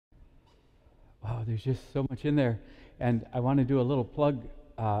there's just so much in there. And I want to do a little plug,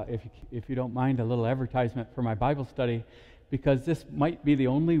 if you don't mind, a little advertisement for my Bible study, because this might be the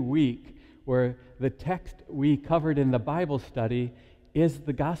only week where the text we covered in the Bible study is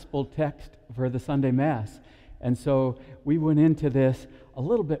the gospel text for the Sunday Mass. And so we went into this a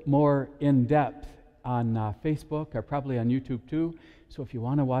little bit more in depth on Facebook, or probably on YouTube too. So if you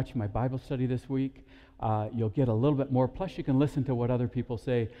want to watch my Bible study this week, you'll get a little bit more. Plus you can listen to what other people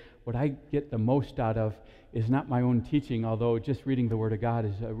say. What I get the most out of is not my own teaching, although just reading the Word of God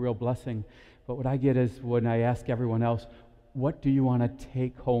is a real blessing. But what I get is when I ask everyone else, what do you want to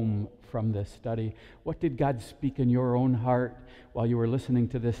take home from this study? What did God speak in your own heart while you were listening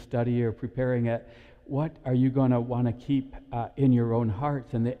to this study or preparing it? What are you going to want to keep in your own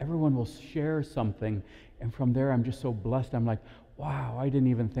hearts? And everyone will share something. And from there, I'm just so blessed. I'm like, wow, I didn't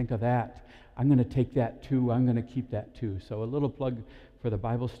even think of that. I'm going to take that too. I'm going to keep that too. So a little plug for the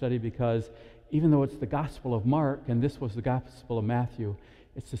Bible study, because even though it's the Gospel of Mark and this was the Gospel of Matthew,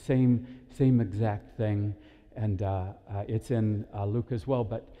 it's the same exact thing. And it's in Luke as well.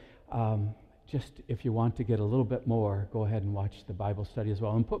 But just if you want to get a little bit more, go ahead and watch the Bible study as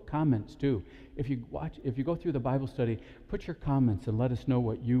well. And put comments too. If you go through the Bible study, put your comments and let us know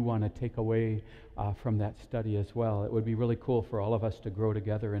what you want to take away from that study as well. It would be really cool for all of us to grow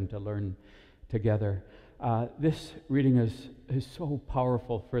together and to learn together. This reading is so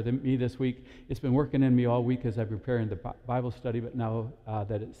powerful for me this week. It's been working in me all week as I'm preparing the Bible study, but now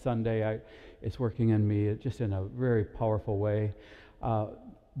that it's Sunday, it's working in me just in a very powerful way.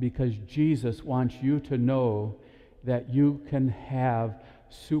 Because Jesus wants you to know that you can have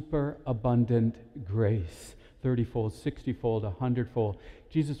super abundant grace, 30-fold, 60-fold, 100-fold.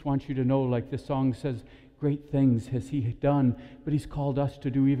 Jesus wants you to know, like the song says, great things has He done, but He's called us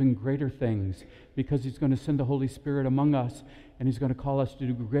to do even greater things, because He's going to send the Holy Spirit among us, and He's going to call us to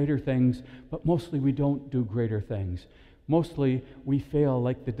do greater things, but mostly we don't do greater things. Mostly we fail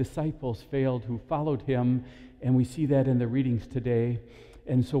like the disciples failed who followed Him, and we see that in the readings today.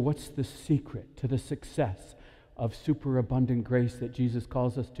 And so what's the secret to the success of superabundant grace that Jesus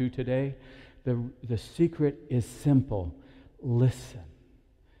calls us to today? The secret is simple. Listen.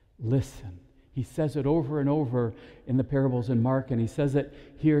 Listen. He says it over and over in the parables in Mark, and He says it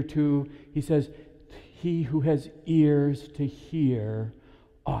here too. He says, he who has ears to hear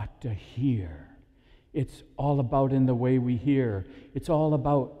ought to hear. It's all about in the way we hear. It's all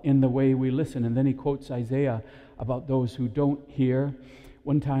about in the way we listen. And then he quotes Isaiah about those who don't hear.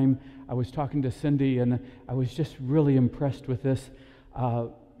 One time I was talking to Cindy, and I was just really impressed with this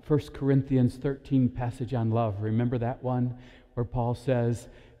 1 Corinthians 13 passage on love. Remember that one where Paul says,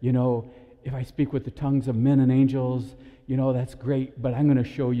 if I speak with the tongues of men and angels, that's great, but I'm going to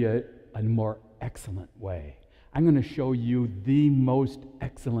show you a more excellent way. I'm going to show you the most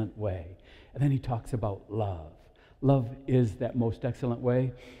excellent way. And then he talks about love. Love is that most excellent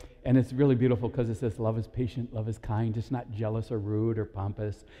way. And it's really beautiful because it says love is patient, love is kind. It's not jealous or rude or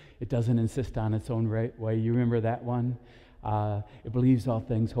pompous. It doesn't insist on its own way. You remember that one? It believes all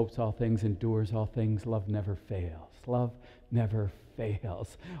things, hopes all things, endures all things. Love never fails. Love never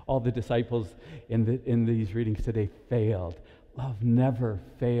fails. All the disciples in these readings today failed. Love never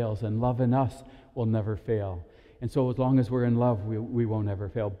fails, and love in us will never fail. And so as long as we're in love, we won't ever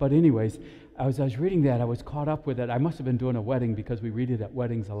fail. But anyways, as I was reading that, I was caught up with it. I must have been doing a wedding because we read it at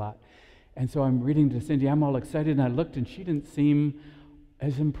weddings a lot. And so I'm reading to Cindy. I'm all excited, and I looked, and she didn't seem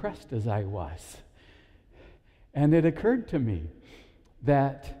as impressed as I was. And it occurred to me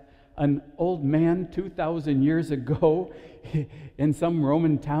that an old man 2,000 years ago in some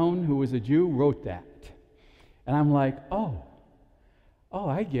Roman town who was a Jew wrote that. And I'm like, oh,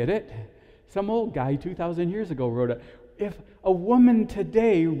 I get it. Some old guy 2,000 years ago wrote it. If a woman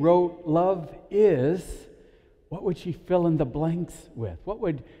today wrote love is, what would she fill in the blanks with? What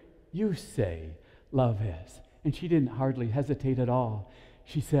would you say love is? And she didn't hardly hesitate at all.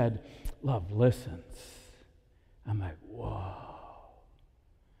 She said, love listens. I'm like, whoa,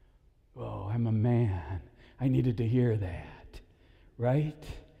 I'm a man. I needed to hear that, right?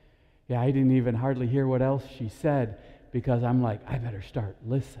 Yeah, I didn't even hardly hear what else she said, because I'm like, I better start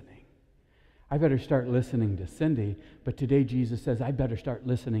listening. I better start listening to Cindy. But today Jesus says, I better start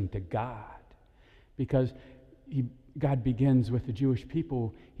listening to God. Because God begins with the Jewish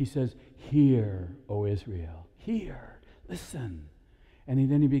people. He says, hear, O Israel. Hear, listen.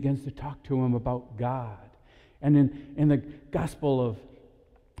 And then he begins to talk to him about God. And in the Gospel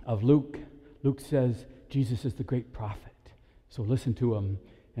of Luke, Luke says, Jesus is the great prophet. So listen to him.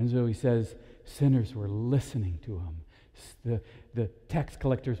 And so he says, sinners were listening to him. The tax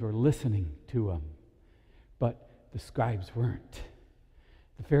collectors were listening to him, but the scribes weren't.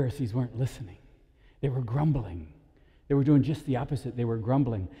 The Pharisees weren't listening. They were grumbling. They were doing just the opposite. They were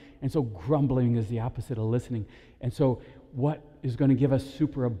grumbling. And so grumbling is the opposite of listening. And so what is going to give us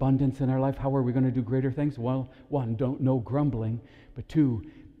superabundance in our life? How are we going to do greater things? Well, one, no grumbling, but two,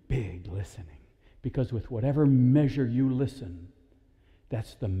 big listening. Because with whatever measure you listen,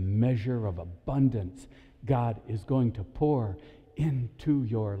 that's the measure of abundance God is going to pour into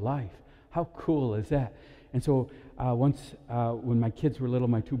your life. How cool is that? And so once when my kids were little,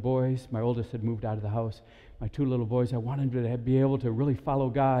 my two boys, my oldest had moved out of the house, my two little boys, I wanted them to be able to really follow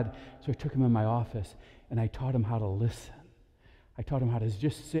God. So I took them in my office and I taught them how to listen. I taught them how to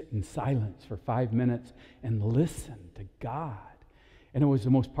just sit in silence for 5 minutes and listen to God. And it was the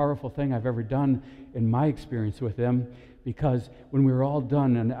most powerful thing I've ever done in my experience with them, because when we were all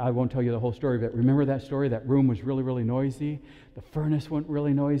done, and I won't tell you the whole story, but remember that story? That room was really, really noisy. The furnace went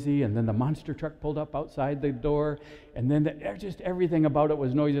really noisy, and then the monster truck pulled up outside the door, and then just everything about it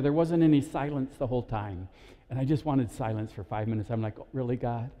was noisy. There wasn't any silence the whole time. And I just wanted silence for 5 minutes. I'm like, oh, really,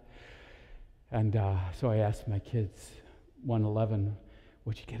 God? And so I asked my kids, 1:11,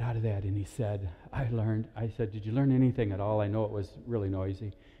 what'd you get out of that? And he said, I said, did you learn anything at all? I know it was really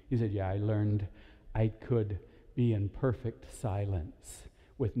noisy. He said, yeah, I learned I could be in perfect silence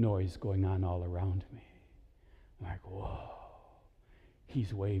with noise going on all around me. I'm like, whoa,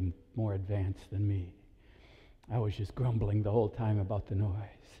 he's way more advanced than me. I was just grumbling the whole time about the noise.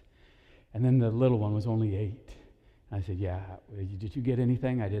 And then the little one was only 8. And I said, yeah, did you get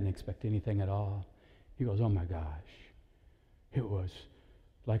anything? I didn't expect anything at all. He goes, oh my gosh, it was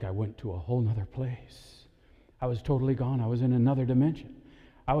like I went to a whole nother place. I was totally gone. I was in another dimension.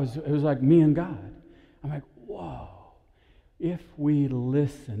 It was like me and God. I'm like, whoa. If we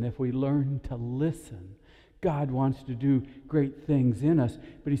listen, if we learn to listen, God wants to do great things in us.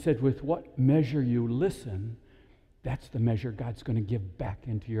 But he said, with what measure you listen, that's the measure God's going to give back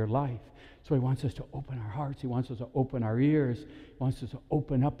into your life. So he wants us to open our hearts. He wants us to open our ears. He wants us to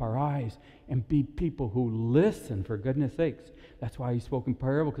open up our eyes and be people who listen, for goodness sakes. That's why he spoke in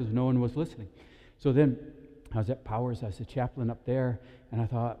parable, because no one was listening. So then I was at Powers. I was a chaplain up there, and I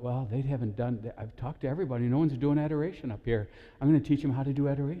thought, well, they haven't done, I've talked to everybody. No one's doing adoration up here. I'm going to teach them how to do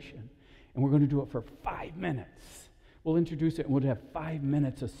adoration. And we're going to do it for 5 minutes. We'll introduce it, and we'll have 5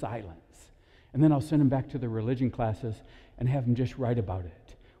 minutes of silence. And then I'll send them back to the religion classes and have them just write about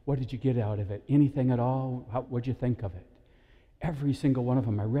it. What did you get out of it? Anything at all? What'd you think of it? Every single one of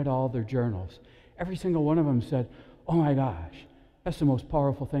them, I read all their journals. Every single one of them said, oh my gosh, that's the most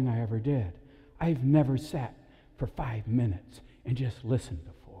powerful thing I ever did. I've never sat for 5 minutes and just listened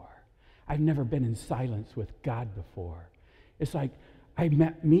before. I've never been in silence with God before. It's like I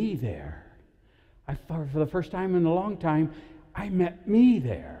met me there. For the first time in a long time, I met me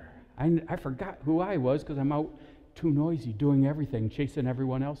there. I forgot who I was because I'm out too noisy, doing everything, chasing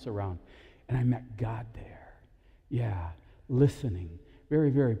everyone else around. And I met God there. Yeah, listening. Very,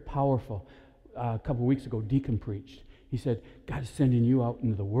 very powerful. A couple weeks ago, Deacon preached. He said, God is sending you out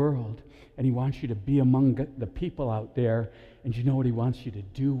into the world, and he wants you to be among the people out there. And you know what he wants you to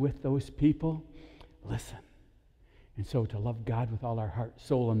do with those people? Listen. And so to love God with all our heart,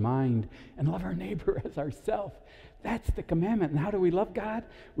 soul, and mind, and love our neighbor as ourselves, that's the commandment. And how do we love God?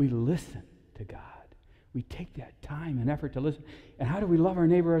 We listen to God. We take that time and effort to listen. And how do we love our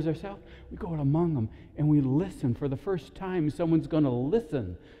neighbor as ourselves? We go out among them and we listen. For the first time, someone's going to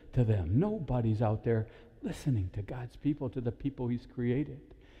listen to them. Nobody's out there listening to God's people, to the people he's created.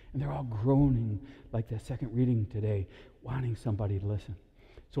 And they're all groaning like the second reading today, wanting somebody to listen.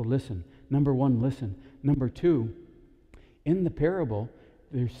 So listen. Number one, listen. Number two, in the parable,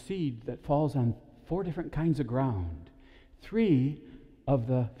 there's seed that falls on 4 different kinds of ground. 3 of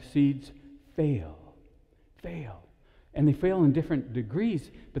the seeds fail. And they fail in different degrees,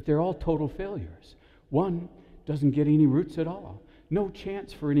 but they're all total failures. One doesn't get any roots at all. No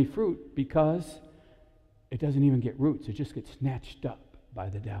chance for any fruit because it doesn't even get roots. It just gets snatched up by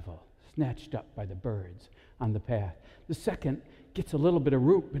the devil, snatched up by the birds on the path. The second gets a little bit of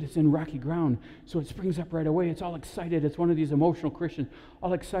root, but it's in rocky ground, so it springs up right away. It's all excited. It's one of these emotional Christians,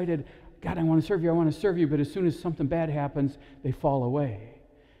 all excited. God, I want to serve you. I want to serve you. But as soon as something bad happens, they fall away.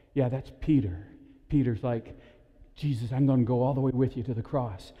 Yeah, that's Peter. Peter's like, Jesus, I'm going to go all the way with you to the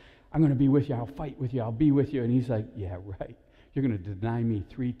cross. I'm going to be with you. I'll fight with you. I'll be with you. And he's like, yeah, right. You're going to deny me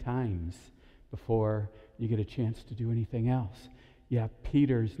 3 times before you get a chance to do anything else. Yeah,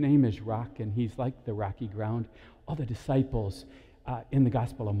 Peter's name is Rock, and he's like the rocky ground. All the disciples in the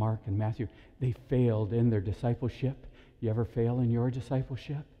Gospel of Mark and Matthew, they failed in their discipleship. You ever fail in your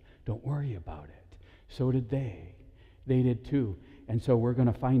discipleship? Don't worry about it. So did they. They did too. And so we're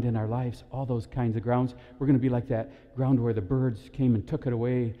going to find in our lives all those kinds of grounds. We're going to be like that ground where the birds came and took it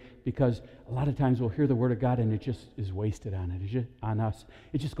away, because a lot of times we'll hear the Word of God and it just is wasted on it. It's just on us.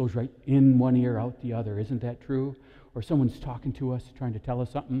 It just goes right in one ear, out the other. Isn't that true? Or someone's talking to us, trying to tell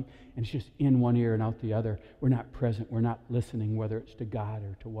us something, and it's just in one ear and out the other. We're not present. We're not listening, whether it's to God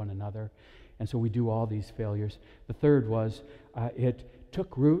or to one another. And so we do all these failures. The third was it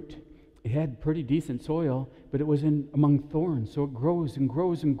took root. It had pretty decent soil, but it was in among thorns. So it grows and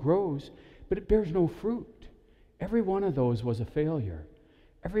grows and grows, but it bears no fruit. Every one of those was a failure.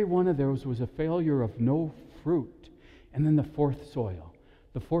 Every one of those was a failure of no fruit. And then the fourth soil.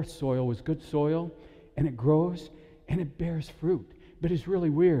 The fourth soil was good soil, and it grows, and it bears fruit. But it's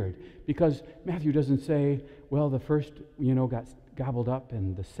really weird, because Matthew doesn't say, well, the first, got gobbled up,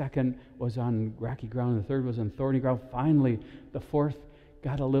 and the second was on rocky ground, and the third was on thorny ground. Finally, the fourth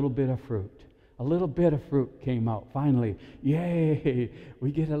got a little bit of fruit. A little bit of fruit came out. Finally, yay,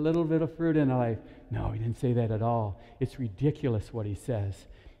 we get a little bit of fruit in our life. No, he didn't say that at all. It's ridiculous what he says.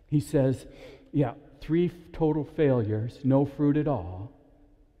 He says, 3 total failures, no fruit at all,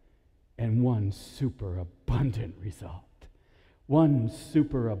 and 1 super abundant result. 1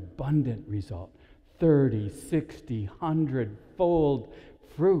 super abundant result. 30, 60, 100-fold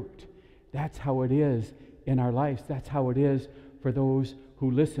fruit. That's how it is in our lives. That's how it is for those who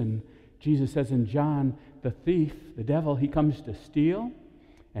listen. Jesus says in John, the thief, the devil, he comes to steal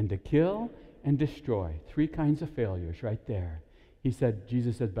and to kill and destroy. 3 kinds of failures right there.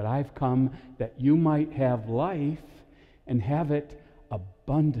 Jesus said, but I've come that you might have life and have it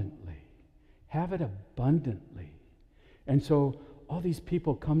abundantly. Have it abundantly. And so all these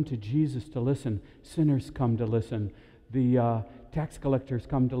people come to Jesus to listen. Sinners come to listen. The tax collectors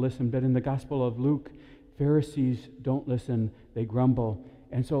come to listen. But in the Gospel of Luke, Pharisees don't listen. They grumble.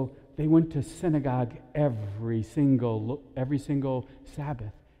 And so they went to synagogue every single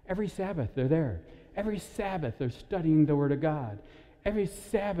Sabbath. Every Sabbath they're there. Every Sabbath they're studying the Word of God. Every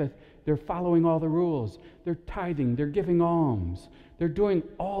Sabbath they're following all the rules. They're tithing. They're giving alms. They're doing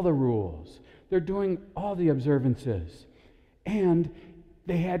all the rules. They're doing all the observances. And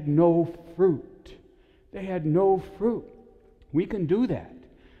they had no fruit. They had no fruit. We can do that,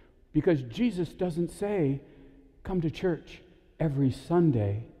 because Jesus doesn't say, come to church every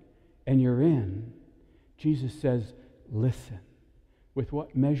Sunday and you're in. Jesus says, listen. With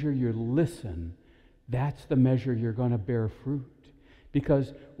what measure you listen, that's the measure you're going to bear fruit.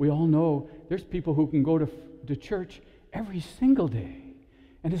 Because we all know there's people who can go to church every single day,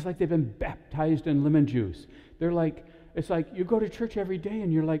 and it's like they've been baptized in lemon juice. It's like you go to church every day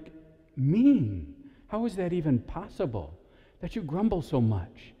and you're like, mean. How is that even possible? That you grumble so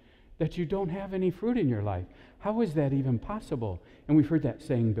much, that you don't have any fruit in your life. How is that even possible? And we've heard that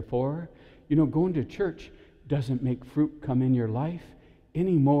saying before. Going to church doesn't make fruit come in your life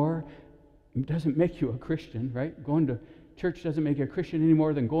anymore. It doesn't make you a Christian, right? Going to church doesn't make you a Christian any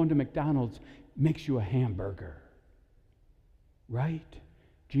more than going to McDonald's makes you a hamburger, right?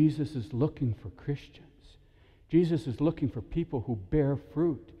 Jesus is looking for Christians. Jesus is looking for people who bear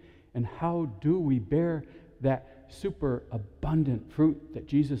fruit. And how do we bear that super abundant fruit that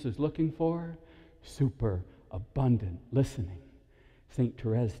Jesus is looking for? Super abundant listening. St.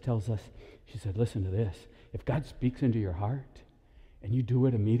 Therese tells us, she said, listen to this. If God speaks into your heart and you do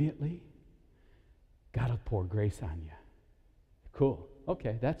it immediately, God will pour grace on you. Cool.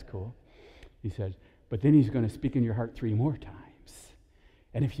 Okay, that's cool. He says, but then he's going to speak in your heart 3 more times.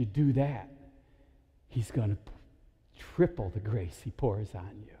 And if you do that, he's going to triple the grace he pours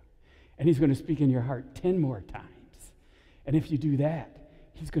on you. And he's going to speak in your heart 10 more times. And if you do that,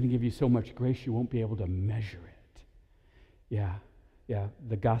 he's going to give you so much grace you won't be able to measure it. Yeah.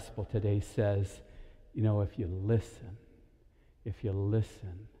 The gospel today says, if you listen,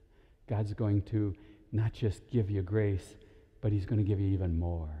 God's going to not just give you grace, but he's going to give you even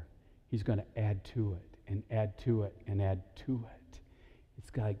more. He's going to add to it and add to it and add to it. It's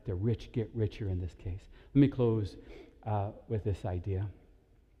like the rich get richer in this case. Let me close with this idea.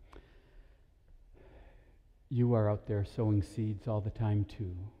 You are out there sowing seeds all the time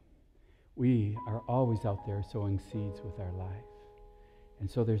too. We are always out there sowing seeds with our life. And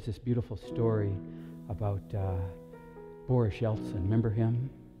so there's this beautiful story about Boris Yeltsin. Remember him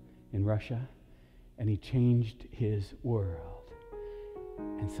in Russia? And he changed his world.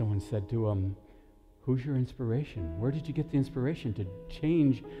 And someone said to him, who's your inspiration? Where did you get the inspiration to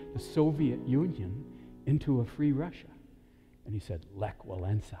change the Soviet Union into a free Russia? And he said, Lech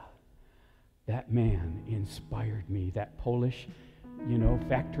Walesa. That man inspired me. That Polish,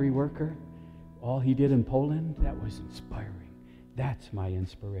 factory worker, all he did in Poland, that was inspiring. That's my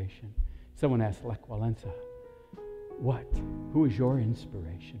inspiration. Someone asked Lech Walesa, What? Who is your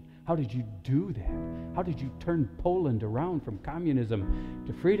inspiration? How did you do that? How did you turn Poland around from communism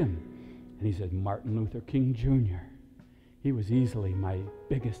to freedom? And he said, Martin Luther King Jr. He was easily my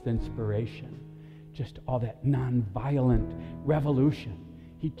biggest inspiration. Just all that nonviolent revolution.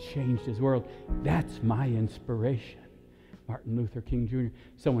 He changed his world. That's my inspiration. Martin Luther King Jr.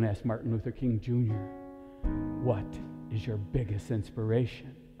 Someone asked Martin Luther King Jr., what is your biggest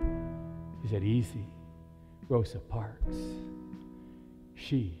inspiration? He said, easy. Rosa Parks.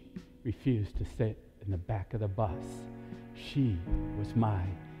 She refused to sit in the back of the bus. She was my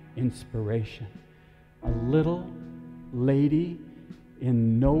inspiration. A little lady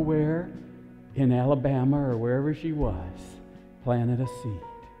in nowhere in Alabama or wherever she was planted a seed.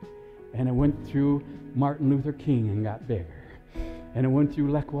 And it went through Martin Luther King and got bigger. And it went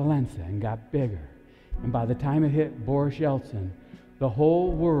through Lech Walesa and got bigger. And by the time it hit Boris Yeltsin, the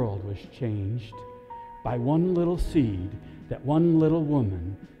whole world was changed by one little seed that one little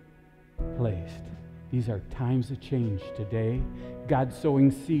woman placed. These are times of change today. God's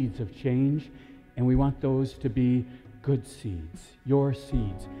sowing seeds of change, and we want those to be good seeds, your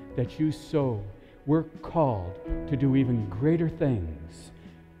seeds that you sow. We're called to do even greater things,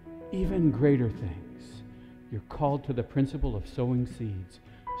 even greater things. You're called to the principle of sowing seeds.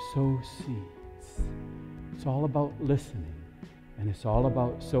 Sow seeds. It's all about listening, and it's all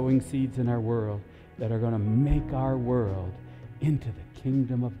about sowing seeds in our world that are going to make our world into the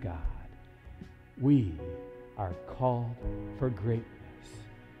kingdom of God. We are called for greatness.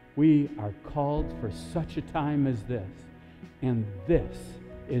 We are called for such a time as this, and this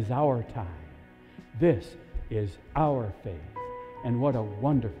is our time. This is our faith, and what a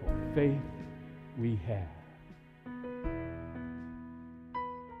wonderful faith we have.